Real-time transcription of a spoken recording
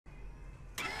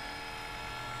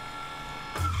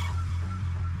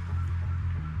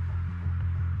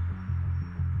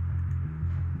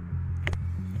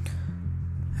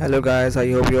Hello guys,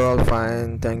 I hope you're all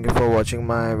fine. Thank you for watching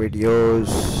my videos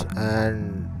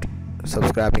and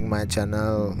subscribing my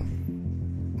channel.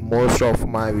 Most of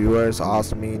my viewers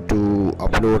ask me to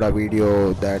upload a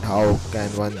video that how can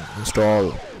one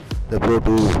install the Pro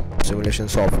 2 simulation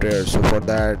software. So for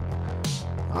that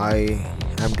I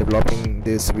am developing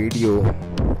this video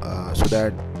so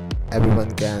that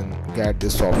everyone can get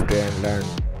this software and learn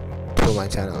through my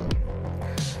channel.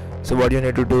 So what you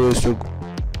need to do is to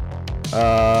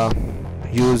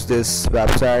use this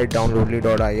website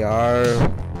downloadly.ir.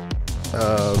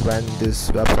 When this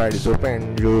website is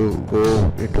open, you go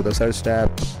into the search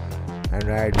tab and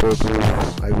write Pro 2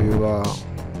 iViva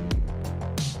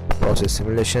process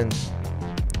simulation.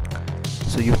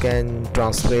 So you can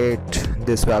translate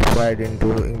this website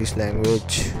into English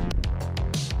language,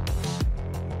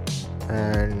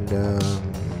 and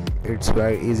it's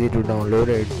very easy to download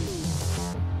it.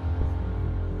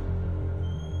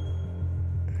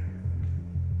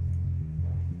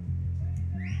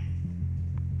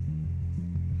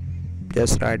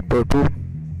 Just write Pro 2,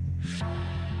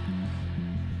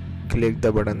 click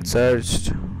the button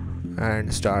search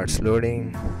and starts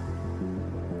loading.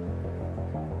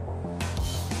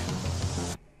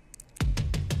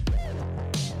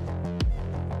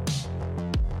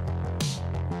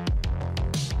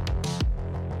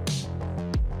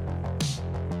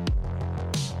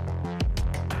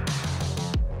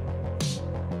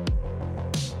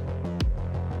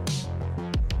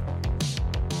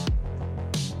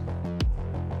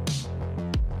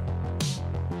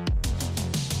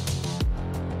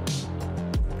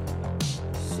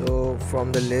 So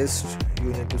from the list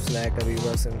you need to select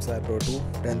iViva SimSci Pro 2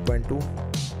 10.2.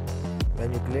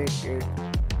 When you click it,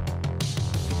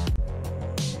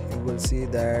 you will see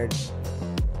that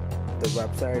the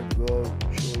website will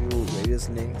show you various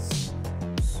links.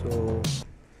 So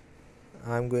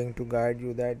I'm going to guide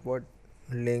you that what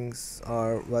links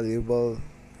are valuable,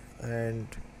 and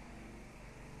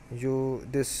as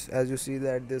you see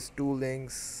that these two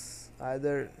links,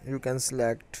 either you can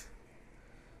select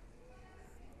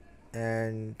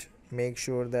and make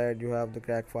sure that you have the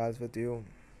crack files with you.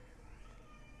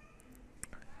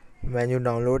 When you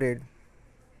download it,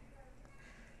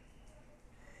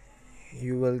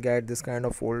 you will get this kind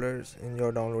of folders in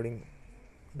your downloading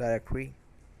directory.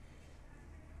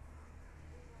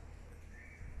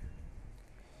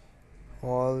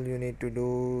 All you need to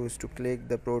do is to click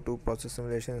the Pro 2 process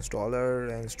simulation installer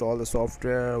and install the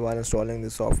software. While installing the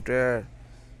software,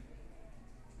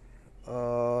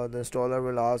 the installer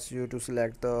will ask you to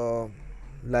select the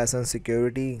license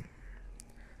security,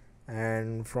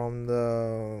 and from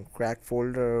the crack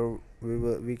folder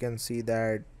we can see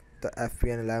that the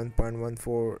FPN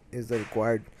 11.14 is the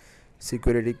required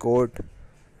security code.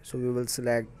 So we will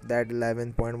select that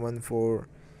 11.14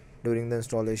 during the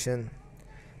installation,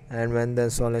 and when the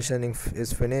installation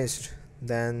is finished,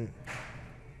 then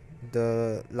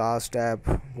the last step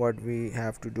what we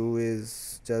have to do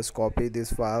is just copy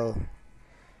this file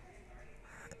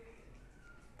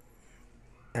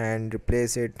and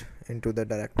replace it into the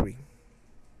directory.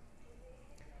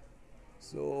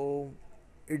 So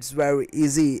it's very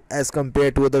easy as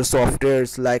compared to other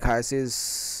softwares like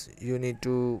HYSYS. You need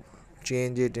to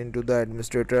change it into the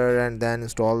administrator and then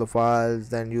install the files,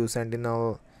 then use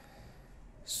Sentinel.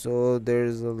 So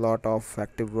there's a lot of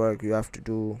active work you have to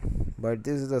do, but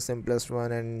this is the simplest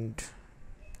one, and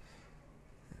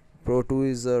Pro 2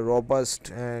 is a robust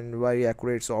and very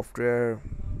accurate software.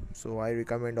 So I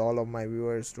recommend all of my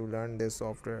viewers to learn this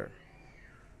software,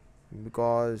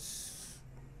 because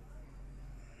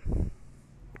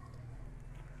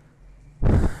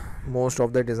most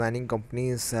of the designing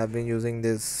companies have been using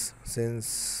this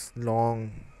since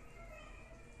long,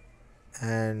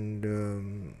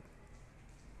 and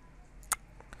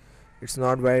it's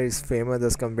not very famous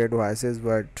as compared to HYSYS,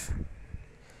 but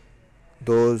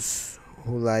those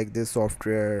who like this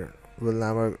software will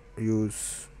never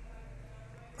use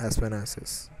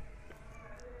HYSYS.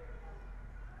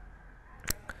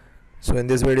 So in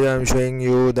this video I'm showing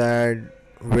you that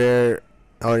where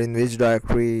or in which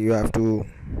directory you have to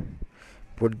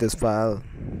put this file.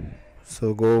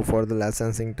 So go for the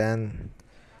licensing 10.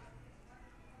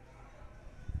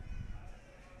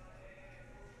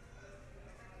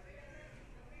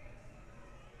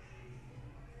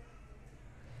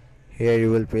 Here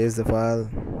you will paste the file.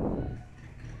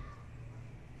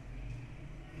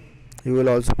 You will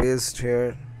also paste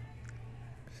here.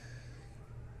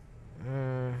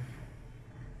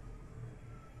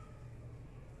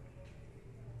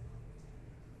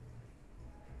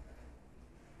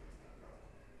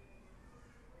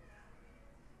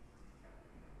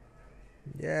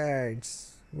 Yeah,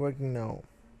 it's working now.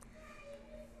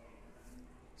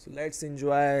 So let's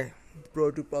enjoy pro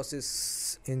to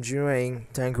process engineering.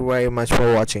 Thank you very much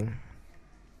for watching.